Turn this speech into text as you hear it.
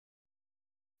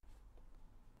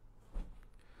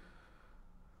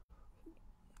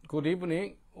Good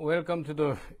evening. Welcome to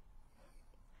the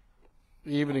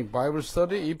evening Bible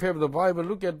study. If you have the Bible,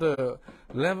 look at the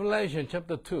Revelation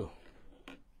chapter 2.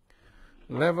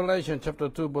 Revelation chapter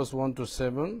 2 verse 1 to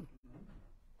 7.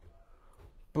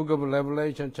 Book of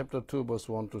Revelation chapter 2 verse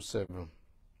 1 to 7.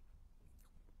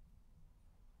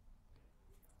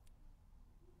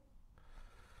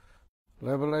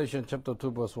 Revelation chapter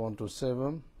 2 verse 1 to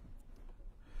 7.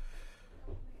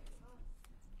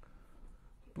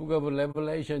 Book of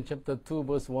Revelation chapter 2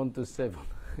 verse 1 to 7.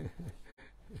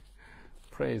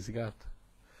 Praise God.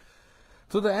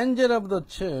 To the angel of the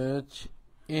church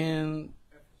in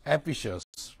Ephesus,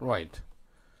 write,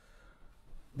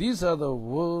 these are the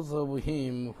words of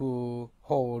him who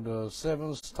holds the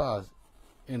 7 stars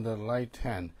in the right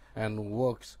hand and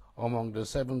works among the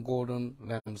 7 golden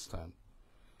lampstands.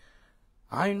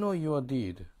 I know your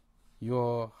deed,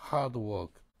 your hard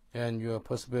work, and your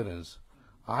perseverance.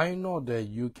 I know that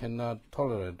you cannot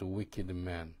tolerate wicked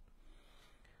men,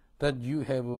 that you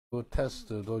have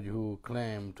tested those who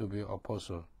claim to be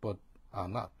apostles but are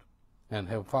not, and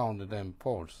have found them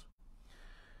false.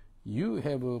 You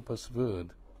have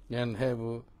persevered and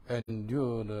have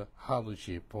endured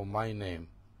hardship for my name,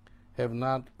 have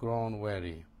not grown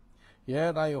weary.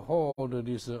 Yet I hold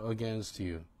this against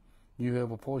you. You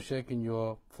have forsaken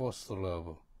your first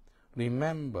love.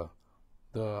 Remember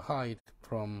the height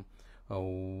from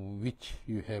which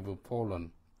you have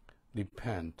fallen.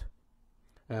 Repent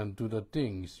and do the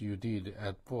things you did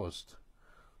at first.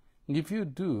 If you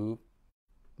do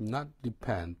not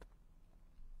repent,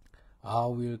 I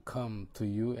will come to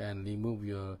you and remove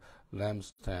your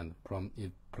lampstand from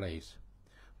its place.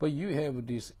 But you have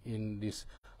this in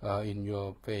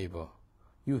your favor.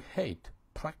 You hate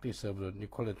practice of the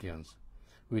Nicolaitans,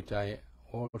 which I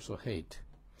also hate.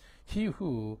 He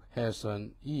who has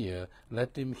an ear,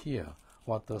 let him hear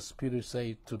what the Spirit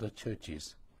says to the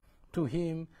churches. To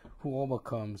him who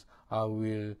overcomes, I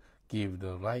will give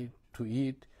the right to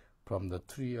eat from the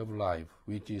tree of life,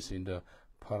 which is in the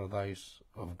paradise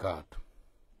of God.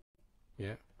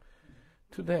 Yeah.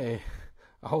 Today,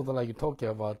 I would like to talk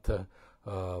about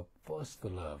first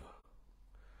love.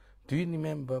 Do you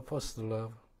remember first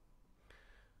love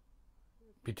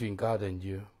between God and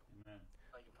you? Amen.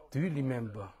 Do you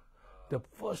remember? The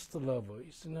first love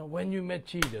is when you met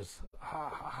Jesus,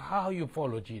 how you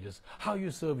follow Jesus, how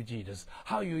you serve Jesus,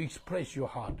 how you express your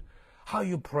heart, how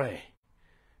you pray.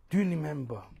 Do you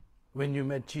remember when you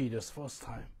met Jesus first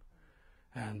time?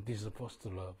 And this is the first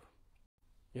love.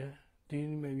 Yeah? Do you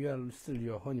remember? You are still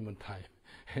your honeymoon time.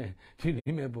 Do you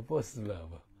remember first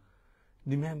love?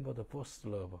 Remember the first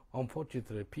love.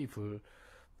 Unfortunately, people,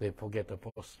 they forget the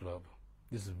first love.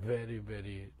 This is very,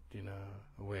 very,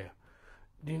 aware.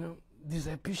 This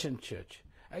Ephesian church,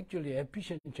 actually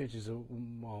Ephesian church is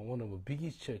one of the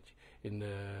biggest church in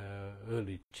the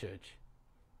early church.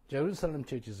 Jerusalem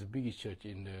church is the biggest church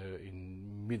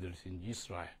in Middle East, in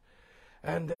Israel.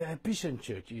 And the Ephesian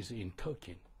church is in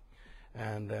Turkey.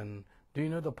 And then, do you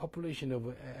know the population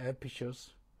of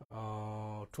Ephesus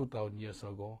 2,000 years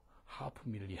ago?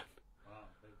 500,000.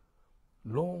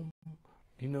 Rome,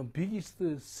 biggest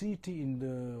city in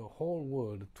the whole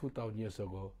world 2,000 years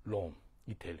ago, Rome,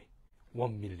 Italy,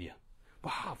 1 million. But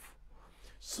half.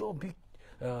 So big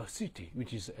city,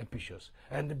 which is Ephesus.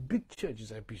 And the big church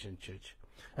is Ephesian church.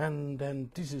 And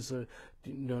then this is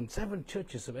 7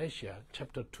 churches of Asia,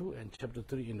 chapter 2 and chapter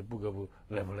 3 in the book of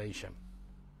Revelation.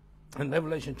 And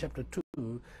Revelation chapter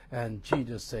 2, and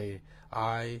Jesus say,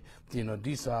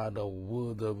 these are the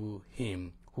word of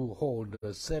him who hold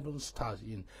the 7 stars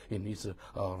in his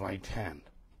right hand.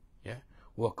 Yeah?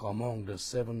 Work among the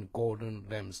 7 golden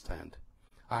lampstands.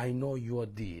 I know your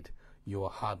deed, your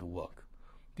hard work.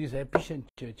 This Ephesian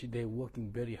church, they're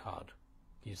working very hard.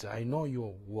 He said, I know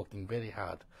you're working very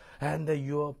hard. And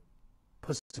your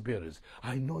perseverance.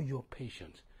 I know your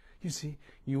patience. You see,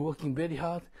 you're working very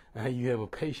hard and you have a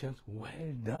patience. Well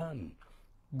done.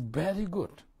 Very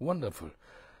good. Wonderful.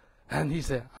 And he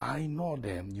said, I know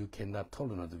them. You cannot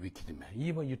tolerate the wicked man.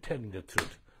 Even you're telling the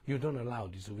truth. You don't allow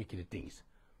these wicked things.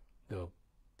 The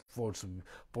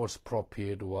false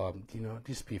prophet or,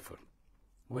 these people.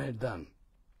 Well done.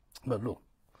 But look,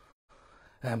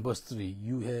 and verse 3,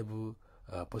 you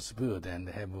have persevered and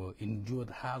have endured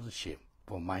hardship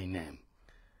for my name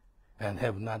and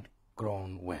have not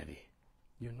grown weary.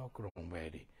 You're not grown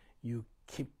weary. You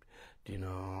keep,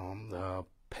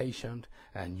 patient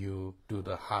and you do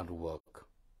the hard work.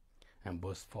 And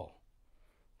verse 4,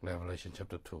 Revelation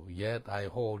chapter 2, yet I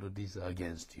hold this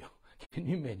against you. Can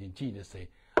you imagine Jesus say,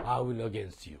 I will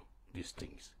against you these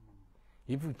things?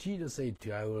 If Jesus said to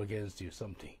you, I will against you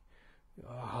something,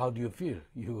 how do you feel?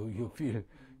 You feel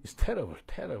It's terrible,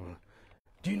 terrible.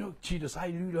 Do you know, Jesus, I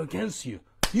read against you.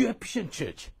 You Ephesian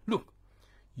church. Look,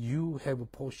 you have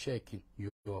forsaken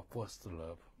your first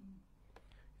love.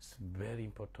 It's very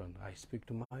important. I speak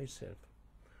to myself.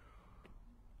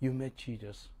 You met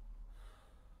Jesus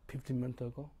 15 months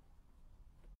ago.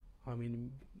 I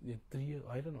mean, 3 years,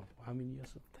 I don't know. How many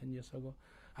years, 10 years ago?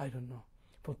 I don't know.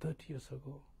 For 30 years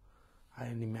ago, I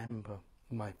remember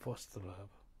my first love.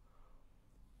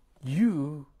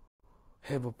 You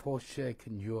have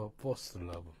forsaken your first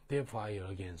love. They fire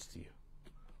against you.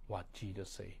 What Jesus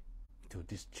say to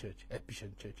this church,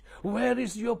 Ephesian church? Where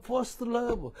is your first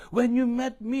love? When you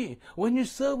met me, when you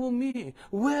served me,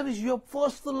 where is your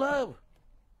first love?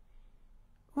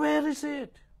 Where is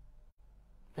it?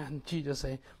 And Jesus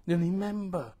say,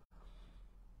 remember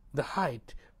the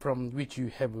height from which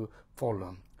you have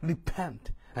fallen.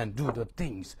 Repent and do the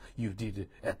things you did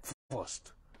at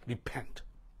first. Repent.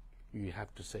 You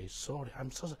have to say, sorry,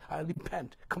 I'm so sorry. I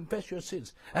repent. Confess your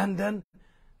sins. And then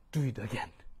do it again.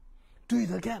 Do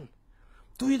it again.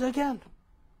 Do it again.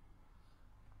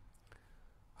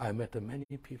 I met many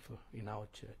people in our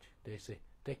church. They say,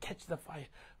 they catch the fire.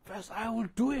 First, I will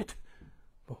do it.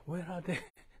 But where are they?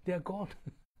 They are gone.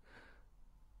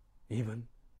 Even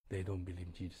they don't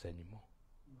believe Jesus anymore.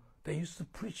 They used to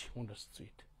preach on the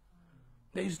street.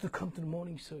 They used to come to the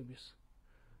morning service.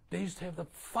 They used to have the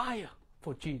fire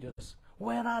for Jesus.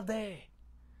 Where are they?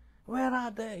 Where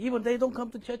are they? Even they don't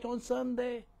come to church on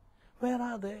Sunday. Where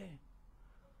are they?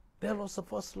 They lost the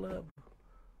first love.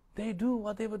 They do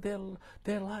whatever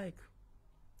they like.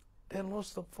 They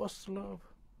lost the first love.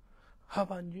 How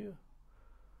about you?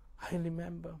 I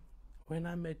remember when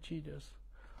I met Jesus,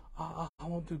 I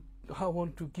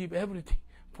want to give everything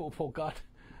for God.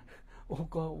 Oh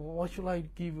God, what should I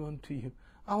give unto you?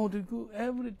 I want to do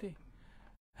everything.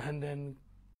 And then,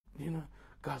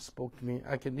 God spoke to me.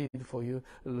 I can read it for you.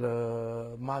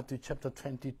 Matthew chapter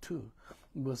 22,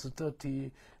 verse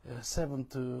 37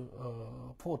 to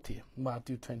 40.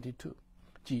 Matthew 22.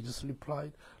 Jesus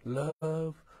replied,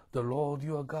 love the Lord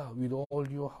your God with all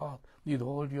your heart, with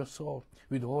all your soul,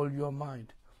 with all your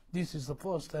mind. This is the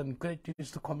first and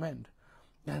greatest command.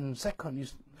 And second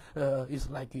is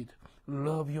like it.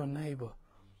 Love your neighbor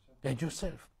and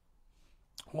yourself.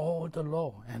 All the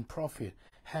law and prophet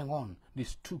hang on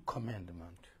these two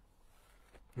commandments.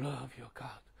 Love your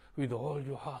God with all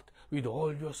your heart, with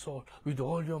all your soul, with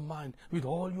all your mind, with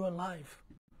all your life.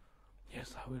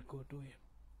 Yes, I will go do it.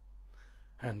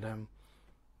 And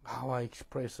how I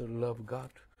express love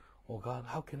God. Oh God,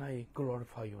 how can I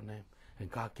glorify your name? And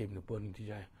God gave me the burning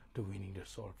desire to winning the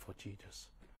soul for Jesus.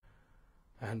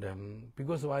 And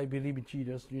because I believe in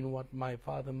Jesus, you know what my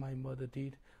father, my mother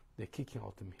did? They kicked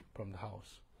out me from the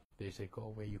house. They say, go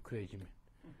away, you crazy man.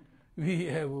 We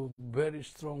have a very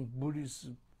strong Buddhist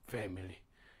family.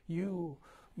 You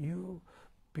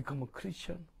become a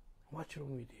Christian, what's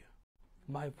wrong with you?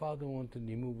 My father wanted to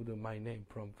remove my name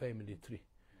from family tree.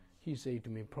 He said to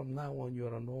me, from now on, you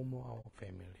are no more our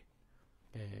family.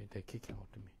 They kick out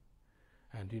me.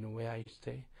 And you know where I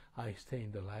stay? I stay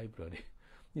in the library.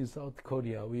 In South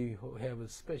Korea, we have a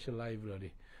special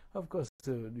library. Of course,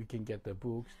 you can get the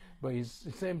books, but at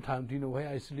the same time, do you know where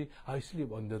I sleep? I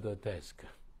sleep under the desk.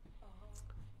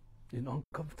 It's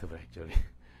uncomfortable, actually.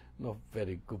 Not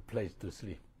very good place to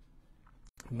sleep.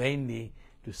 Mainly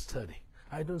to study.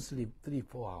 I don't sleep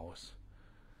 3-4 hours.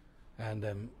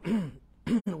 And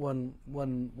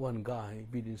one guy,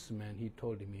 businessman, he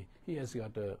told me, he has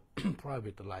got a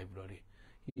private library.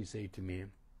 He said to me,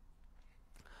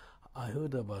 I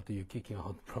heard about you kicking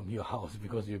out from your house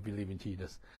because you believe in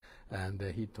Jesus. And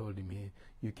he told me,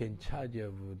 you can charge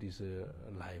of this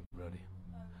library.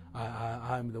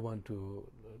 I'm the one to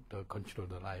control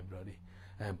the library.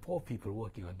 And 4 people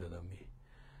working under me.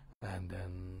 And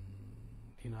then,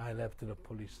 I left the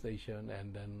police station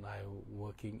and then I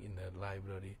working in the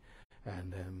library.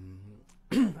 And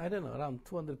I don't know, around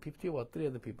 250 or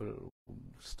 300 people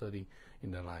studying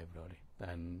in the library.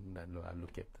 And then I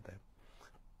look after them.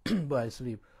 But I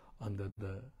sleep under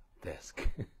the desk.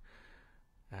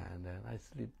 And then I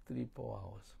sleep 3-4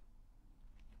 hours.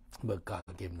 But God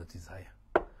gave me the desire,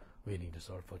 winning the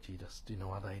soul for Jesus. Do you know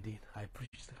what I did? I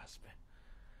preached the gospel.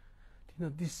 Do you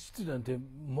know, these students,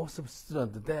 most of the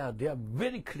students, they are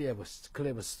very clever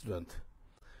students.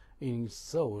 In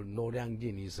Seoul,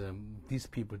 Noryangjin is these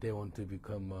people, they want to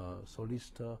become a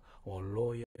solicitor or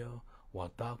lawyer or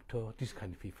doctor, this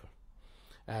kind of people.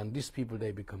 And these people,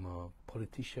 they become a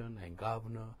politician and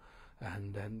governor,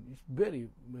 and then it's very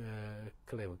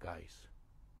clever guys.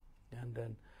 And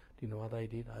then, do you know what I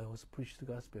did? I was preached the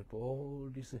gospel for all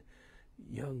these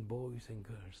young boys and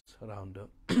girls around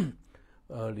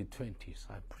early 20s.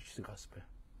 I preached the gospel.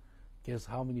 Guess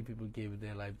how many people gave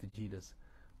their life to Jesus?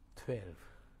 12.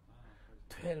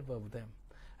 12 of them.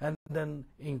 And then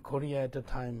in Korea at the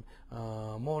time,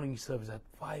 morning service at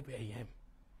 5 a.m.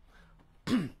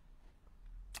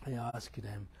 I asked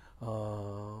them,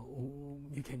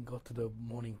 you can go to the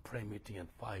morning prayer meeting at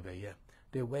 5 a.m.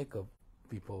 They wake up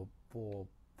before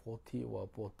 4:40 or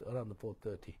around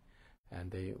 4:30, and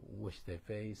they wash their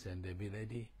face and they be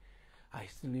ready. I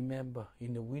still remember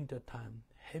in the winter time,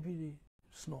 heavily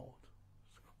snowed,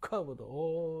 covered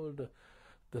all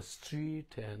the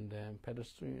street and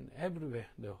pedestrian everywhere.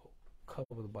 They're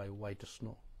covered by white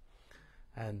snow.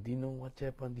 And you know what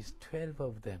happened? These 12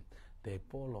 of them, they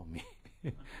follow me.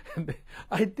 And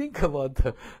I think about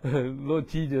Lord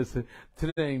Jesus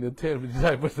training the 12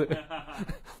 disciples.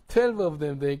 12 of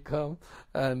them, they come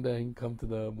and then come to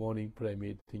the morning prayer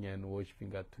meeting and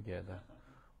worshiping God together.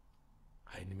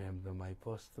 I remember my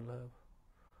first love.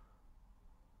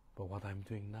 But what I'm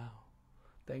doing now,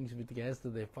 thanks be to God,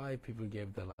 yesterday 5 people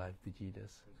gave their life to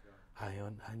Jesus. I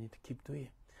need to keep doing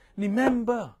it.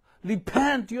 Remember,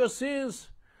 repent your sins.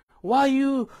 Why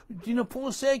you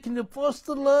forsaking the first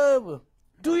love?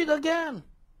 Do it again.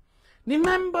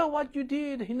 Remember what you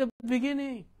did in the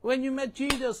beginning. When you met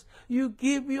Jesus, you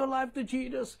give your life to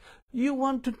Jesus. You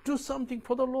want to do something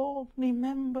for the Lord.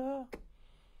 Remember.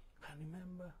 I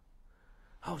remember.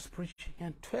 I was preaching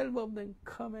and 12 of them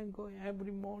come and go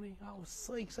every morning. I was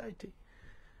so excited.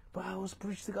 But I was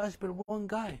preaching the gospel. One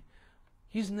guy,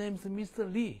 his name is Mr.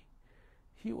 Lee.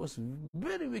 He was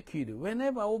very wicked.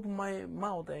 Whenever I open my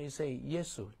mouth, I say,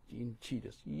 yes, in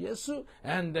Jesus. Yes,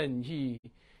 and then he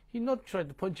not tried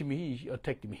to punch me, he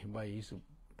attacked me by his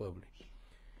public.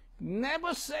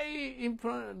 Never say in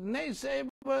front,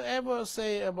 ever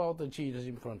say about the Jesus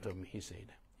in front of me, he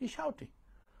said. He shouting.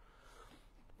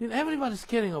 Then everybody's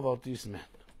caring about this man.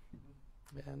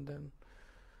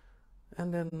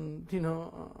 And then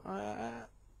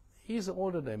he's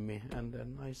older than me, and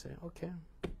then I say, okay.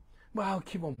 But I'll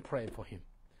keep on praying for him.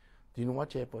 Do you know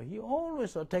what happened? He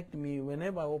always attacked me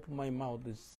whenever I open my mouth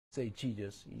to say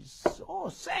Jesus. He's so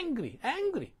angry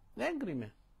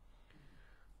man.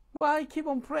 But I keep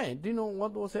on praying. Do you know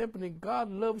what was happening? God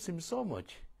loves him so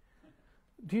much.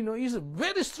 Do you know, he's a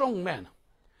very strong man.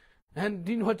 And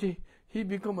do you know what? He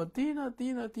become a tina.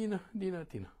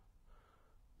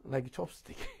 Like a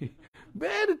chopstick.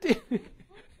 Very thin.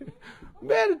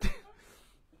 Very thin.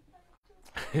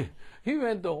 He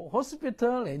went to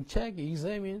hospital and checked,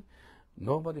 examined.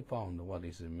 Nobody found what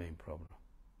is the main problem.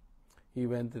 He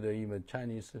went to the even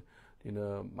Chinese,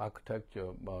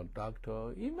 architecture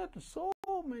doctor. He met so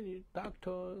many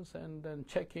doctors and then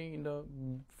checking in the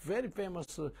very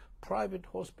famous private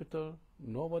hospital.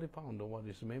 Nobody found what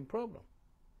is the main problem.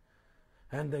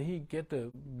 And he get a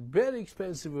very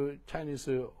expensive Chinese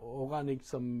organic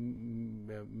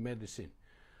medicine.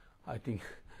 I think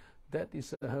that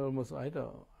is almost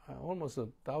almost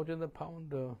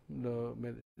 £1,000. The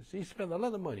medicine. He spent a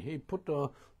lot of money. He put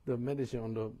the medicine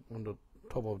on the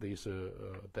top of this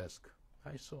desk.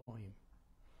 I saw him.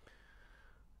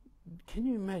 Can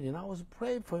you imagine? I was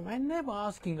praying for him. I never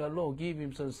asking the Lord give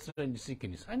him some strange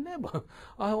sickness. I never.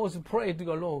 I was praying to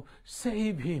the Lord,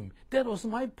 save him. That was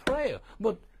my prayer.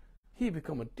 But he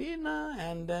became a dinner,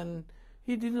 and then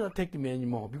he did not take me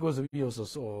anymore because he was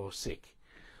so sick.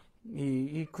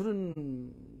 He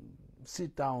couldn't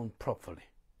sit down properly.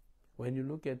 When you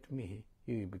look at me,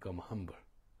 you become humble.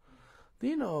 Do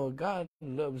you know God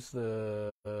loves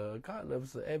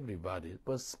everybody,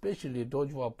 but especially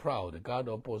those who are proud. God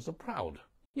opposes the proud.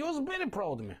 He was very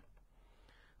proud man.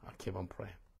 I keep on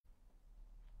praying.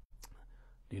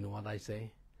 Do you know what I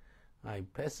say? I'm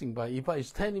passing by. If I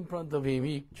stand in front of him,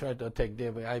 he tried to attack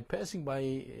David. I'm passing by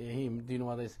him. Do you know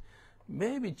what I say?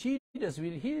 Maybe Jesus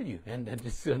will heal you, and then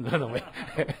just run away.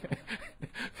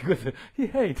 Because he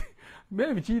hates.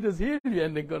 Maybe Jesus heal you,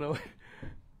 and then go away.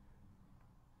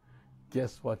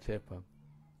 Guess what happened?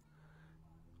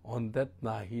 On that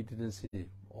night, he didn't sleep.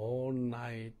 All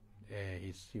night,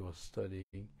 he was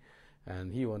studying,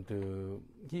 and he want to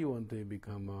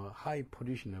become a high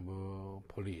position of a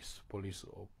police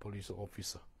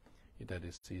officer. That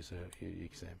is his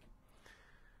exam.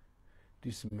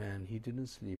 This man, he didn't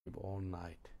sleep all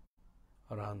night.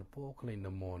 Around 4 o'clock in the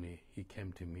morning, he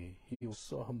came to me. He was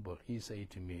so humble. He said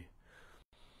to me,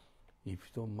 if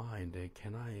you don't mind,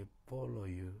 can I follow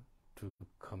you to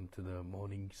come to the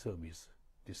morning service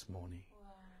this morning?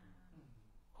 Wow.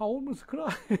 I almost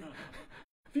cried.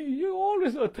 You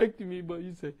always attacked me, but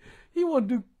he said, he want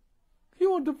to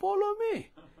follow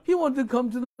me. He want to come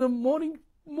to the morning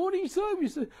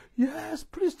service. Yes,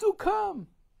 please do come.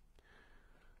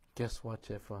 guess what,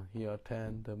 Chapel? He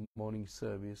attend the morning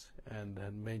service, and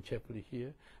then main chapel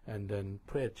here, and then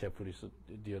prayer chapel is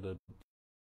the other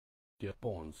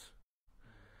bones.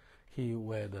 He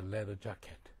wear the leather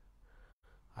jacket.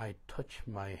 I touch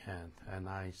my hand and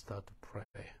I start to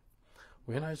pray.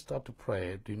 When I start to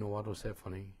pray, do you know what was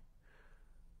happening?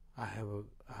 I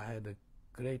had a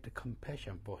great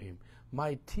compassion for him.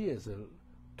 My tears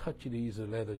touched his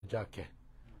leather jacket,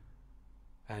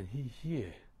 and he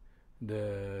hear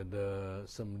the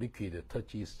some liquid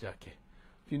touch his jacket.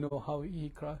 Do you know how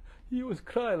he cried? He was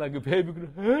crying like a baby.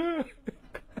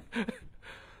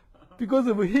 Because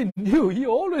he knew he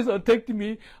always attacked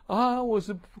me. I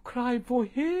was crying for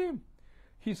him.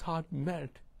 His heart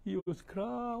melted. He was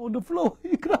crying on the floor.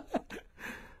 He cried.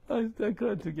 I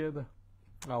cried together.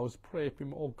 I was praying for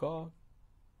him. Oh God.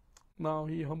 Now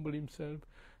he humbled himself,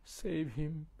 save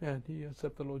him, and he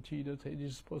accepted the Lord Jesus as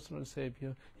his personal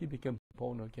Savior. He became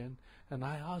born again. And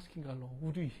I asking God, Lord,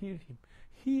 would you heal him?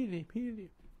 Heal him, heal him.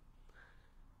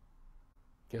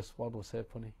 Guess what was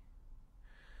happening?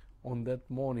 On that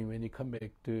morning when he come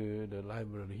back to the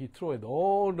library, he threw away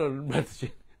all the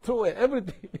medicine, threw away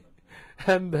everything.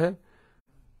 And then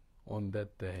on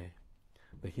that day,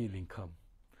 the healing come.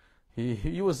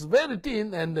 He was very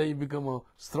thin, and he become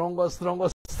stronger.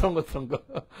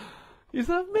 It's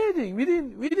amazing.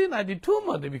 Within 92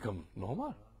 months, they become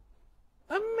normal.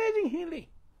 Amazing healing.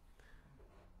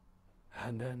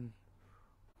 And then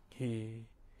he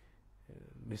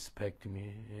respect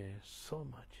me so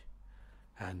much.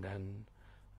 And then,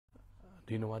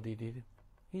 do you know what he did?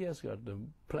 He has got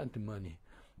plenty of money.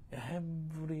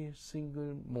 Every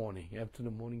single morning, after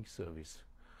the morning service,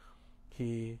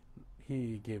 he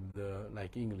gave the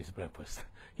English breakfast.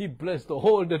 He blessed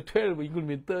all the 12,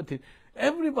 including 13.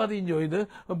 Everybody enjoyed the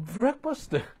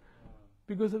breakfast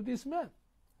because of this man.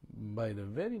 By the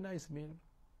very nice meal.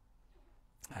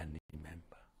 And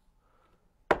remember,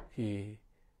 he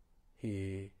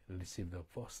received the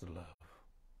first love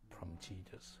from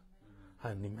Jesus.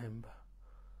 And remember,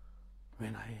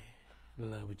 when I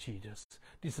love Jesus,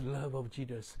 this love of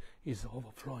Jesus is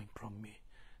overflowing from me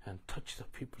and touch the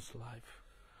people's life.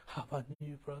 How about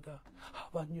you, brother? How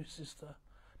about you, sister?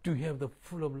 Do you have the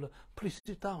full of love? Please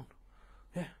sit down.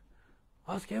 Yeah.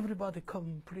 Ask everybody,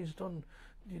 come, please don't,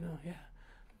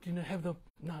 have the,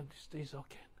 no, this is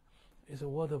okay. It's the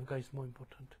word of God is more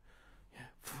important. Yeah,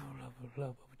 full of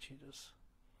love of Jesus.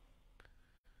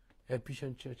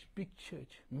 Ephesus church, big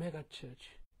church, mega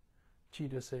church.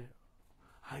 Jesus said,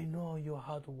 I know your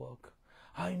hard work.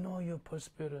 I know your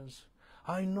perseverance.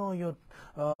 I know you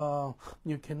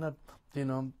cannot,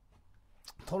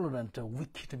 tolerate a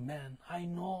wicked man. I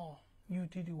know you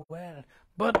did well.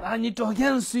 But I need to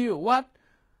against you. What?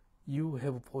 You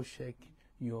have forsaken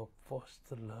your first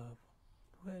love.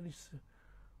 Where is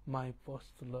my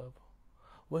first love?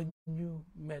 When you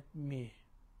met me,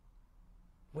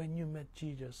 when you met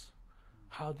Jesus,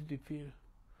 how did you feel?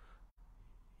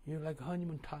 You like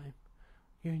honeymoon time.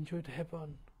 You enjoyed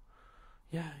heaven.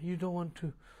 Yeah, you don't want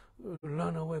to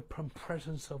run away from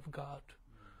presence of God.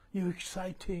 You're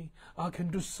exciting. I can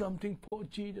do something for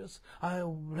Jesus. I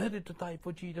am ready to die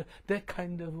for Jesus. That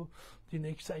kind of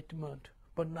excitement.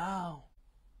 But now,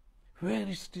 where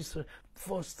is this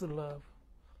first love?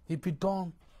 If you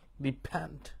don't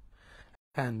repent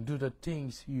and do the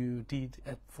things you did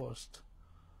at first,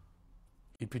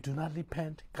 if you do not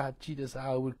repent, God, Jesus,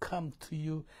 I will come to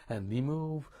you and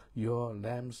remove your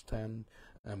lampstand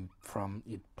from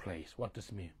its place. What does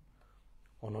it mean?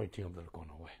 Anointing of the Lord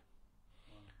gone away.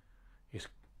 It's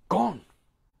gone.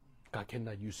 God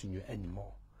cannot use you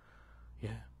anymore.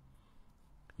 Yeah.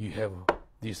 You have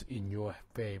this in your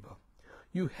favor.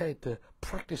 You hate the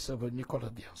practice of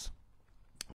Nicolaitans,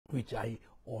 which I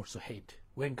also hate.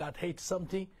 When God hates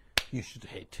something, you should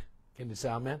hate. Can you say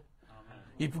amen?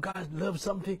 If God loves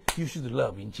something, you should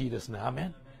love in Jesus' name.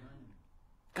 Amen?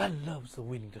 God loves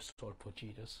winning the soul for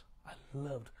Jesus. I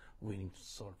loved winning the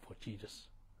soul for Jesus.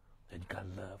 And God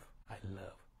love, I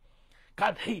love.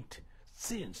 God hate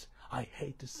sins. I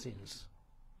hate the sins.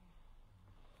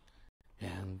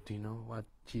 And do you know what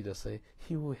Jesus said?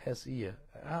 He who has ear.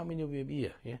 How many of you have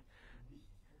ear? Yeah?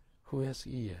 Who has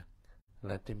ear?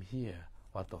 Let them hear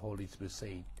what the Holy Spirit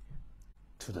said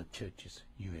to the churches,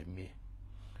 you and me.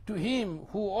 To him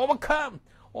who overcome.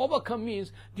 Overcome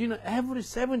means, do you know, every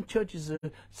 7 churches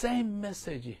the same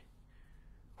message.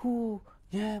 Who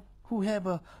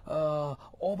have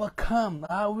overcome,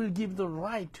 I will give the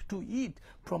right to eat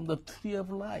from the tree of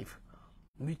life,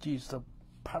 which is the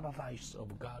paradise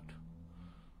of God.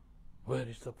 Where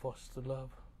is the first love?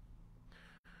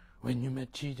 When you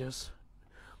met Jesus,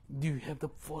 do you have the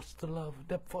first love?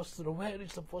 That first love, where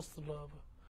is the first love?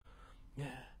 Yeah.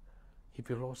 If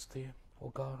you lost him, oh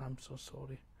God, I'm so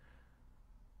sorry.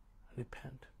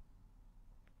 Repent.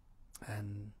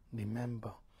 And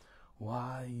remember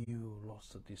why you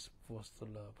lost this first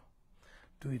love.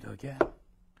 Do it again.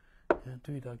 Yeah,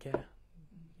 do it again.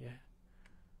 Yeah.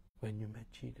 When you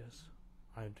met Jesus,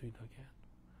 I'll do it again.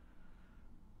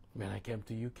 When I came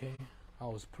to UK, I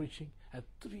was preaching at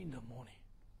 3 in the morning.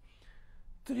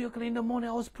 3 o'clock in the morning,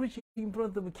 I was preaching in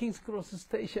front of the King's Cross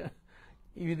station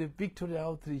with the Victoria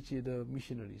Outreach, the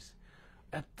missionaries.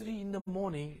 At 3 in the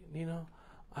morning,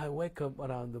 I wake up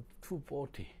around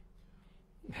 2:40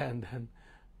 and then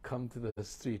come to the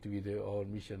street with all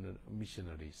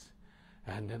missionaries.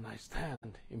 And then I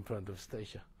stand in front of the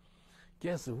station.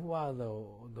 Guess who are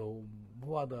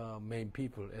the main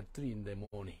people at 3 in the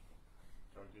morning?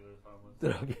 Drug dealers, homeless,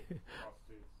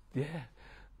 prostitutes. Yeah,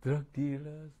 drug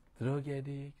dealers, drug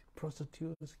addicts,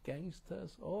 prostitutes,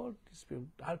 gangsters, all these people,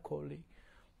 alcoholics,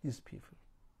 these people.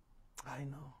 I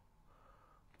know.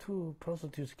 2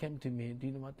 prostitutes came to me. Do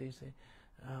you know what they say?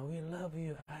 We love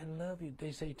you. I love you.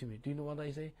 They say to me. Do you know what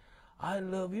I say? I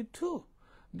love you too.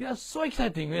 They are so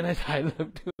exciting when I say I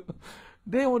love you.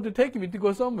 They want to take me to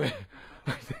go somewhere.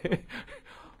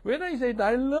 When I say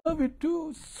I love you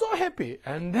too, so happy.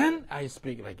 And then I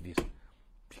speak like this.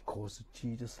 Because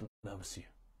Jesus loves you.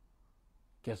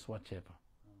 Guess what happened?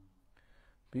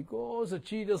 Because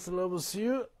Jesus loves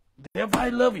you, therefore I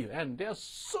love you. And they are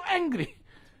so angry.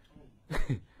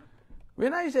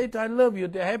 When I say I love you,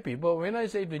 they're happy. But when I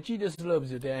say that Jesus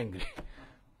loves you, they're angry.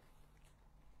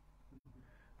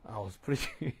 I was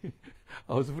preaching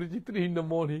 3 in the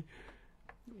morning.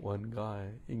 One guy,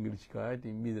 English guy, I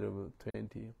think middle of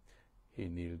 20, he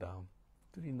kneeled down.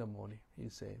 3 in the morning, he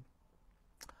said,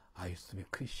 I used to be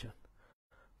Christian,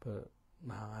 but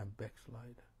now I'm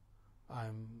backslide.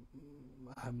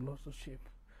 I'm lost of sheep.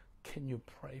 Can you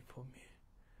pray for me?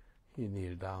 He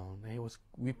kneeled down and he was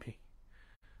weeping.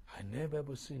 I never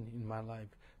ever seen in my life.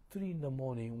 3 in the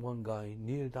morning, one guy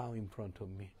kneeled down in front of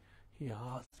me. He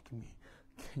asked me,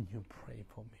 can you pray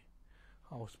for me?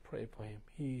 I was praying for him.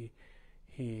 He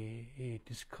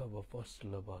discovered first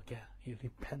love again. He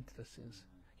repented of sins.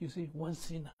 You see, one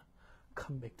sinner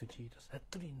come back to Jesus at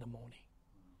 3 in the morning.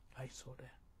 I saw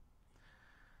that.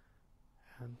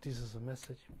 And this is a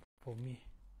message for me,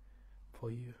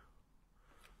 for you.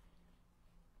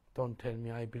 Don't tell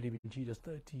me I believe in Jesus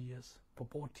 30 years, for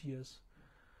 40 years.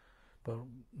 But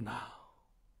now,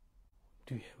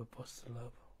 do you have a first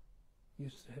love? You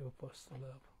used to have a first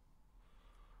love.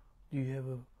 Do you have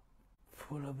a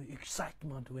full of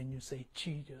excitement when you say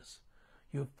Jesus?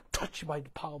 You're touched by the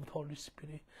power of the Holy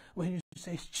Spirit. When you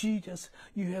say Jesus,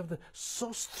 you have the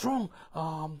so strong,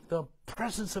 the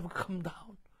presence of come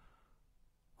down.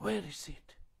 Where is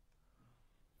it?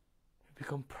 You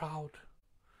become proud,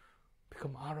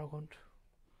 become arrogant,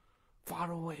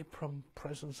 far away from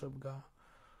presence of God.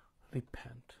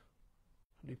 Repent.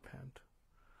 Repent.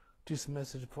 This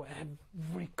message for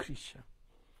every Christian.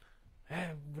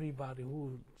 Everybody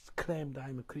who claimed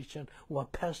I'm a Christian or a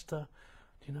pastor,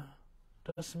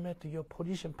 doesn't matter your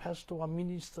position, pastor or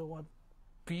minister or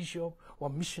bishop or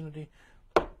missionary.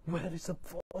 Where is the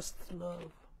first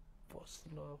love? First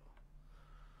love.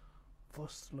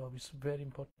 First love is very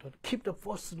important. Keep the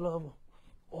first love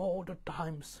all the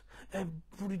times,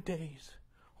 every day.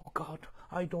 Oh God,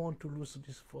 I don't want to lose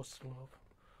this first love.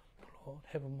 Lord,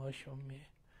 have mercy on me.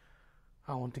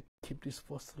 I want to keep this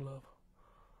first love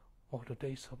all the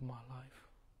days of my life.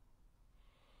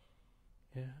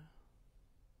 Yeah.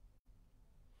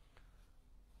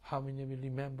 How many of you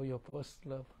remember your first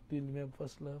love? Do you remember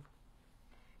first love?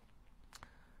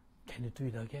 Can you do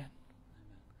it again?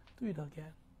 Do it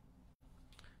again.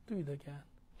 Do it again.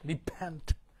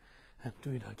 Repent and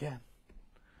do it again.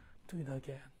 Do it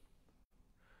again.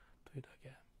 Do it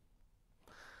again.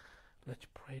 Let's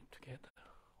pray together.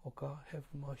 Oh God, have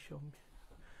mercy on me.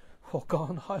 Oh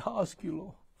God, I ask you,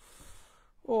 Lord.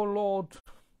 Oh Lord,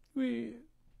 we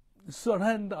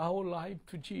surrender our life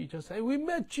to Jesus. And we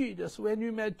met Jesus. When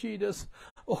we met Jesus,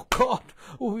 oh God,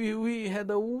 we had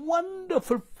a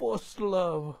wonderful first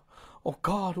love. Oh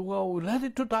God, well, we let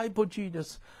it to die for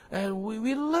Jesus. And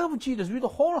we love Jesus with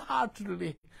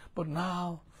wholeheartedly. But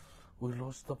now, we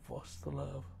lost the first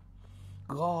love.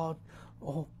 God,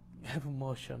 oh, have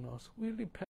mercy on us. We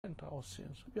repent our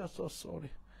sins. We are so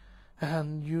sorry.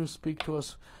 And you speak to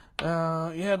us,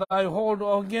 yet I hold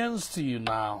against you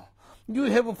now. You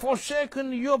have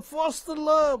forsaken your first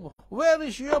love. Where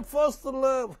is your first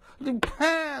love?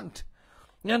 Repent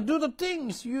and do the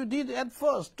things you did at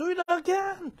first. Do it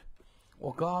again.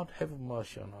 Oh God, have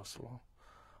mercy on us, Lord.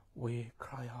 We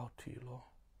cry out to you, Lord.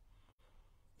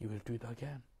 You will do it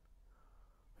again.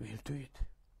 we'll do it.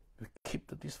 We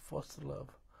keep this first love.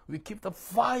 We keep the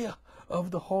fire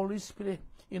of the Holy Spirit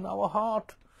in our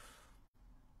heart.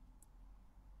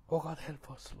 Oh God,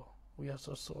 help us, Lord. We are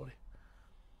so sorry.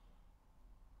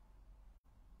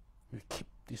 We keep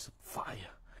this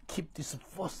fire, keep this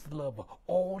first love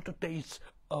all the days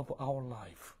of our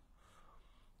life.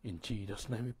 In Jesus'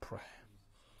 name we pray.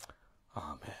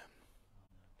 Amen.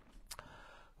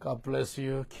 God bless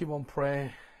you. Keep on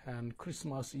praying. And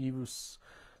Christmas Eve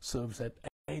service at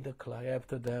 8 o'clock.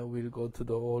 After that, we'll go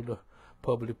to all the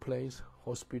public place,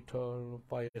 hospital,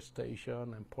 fire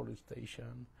station, and police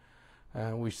station.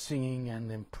 And we're singing and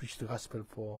then preach the gospel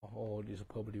for all these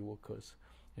public workers.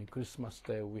 And Christmas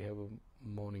Day, we have a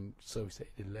morning service at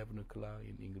 11 o'clock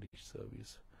in English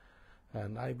service.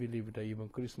 And I believe that even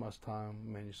Christmas time,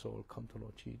 many souls come to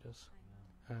Lord Jesus.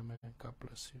 Amen. God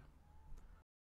bless you.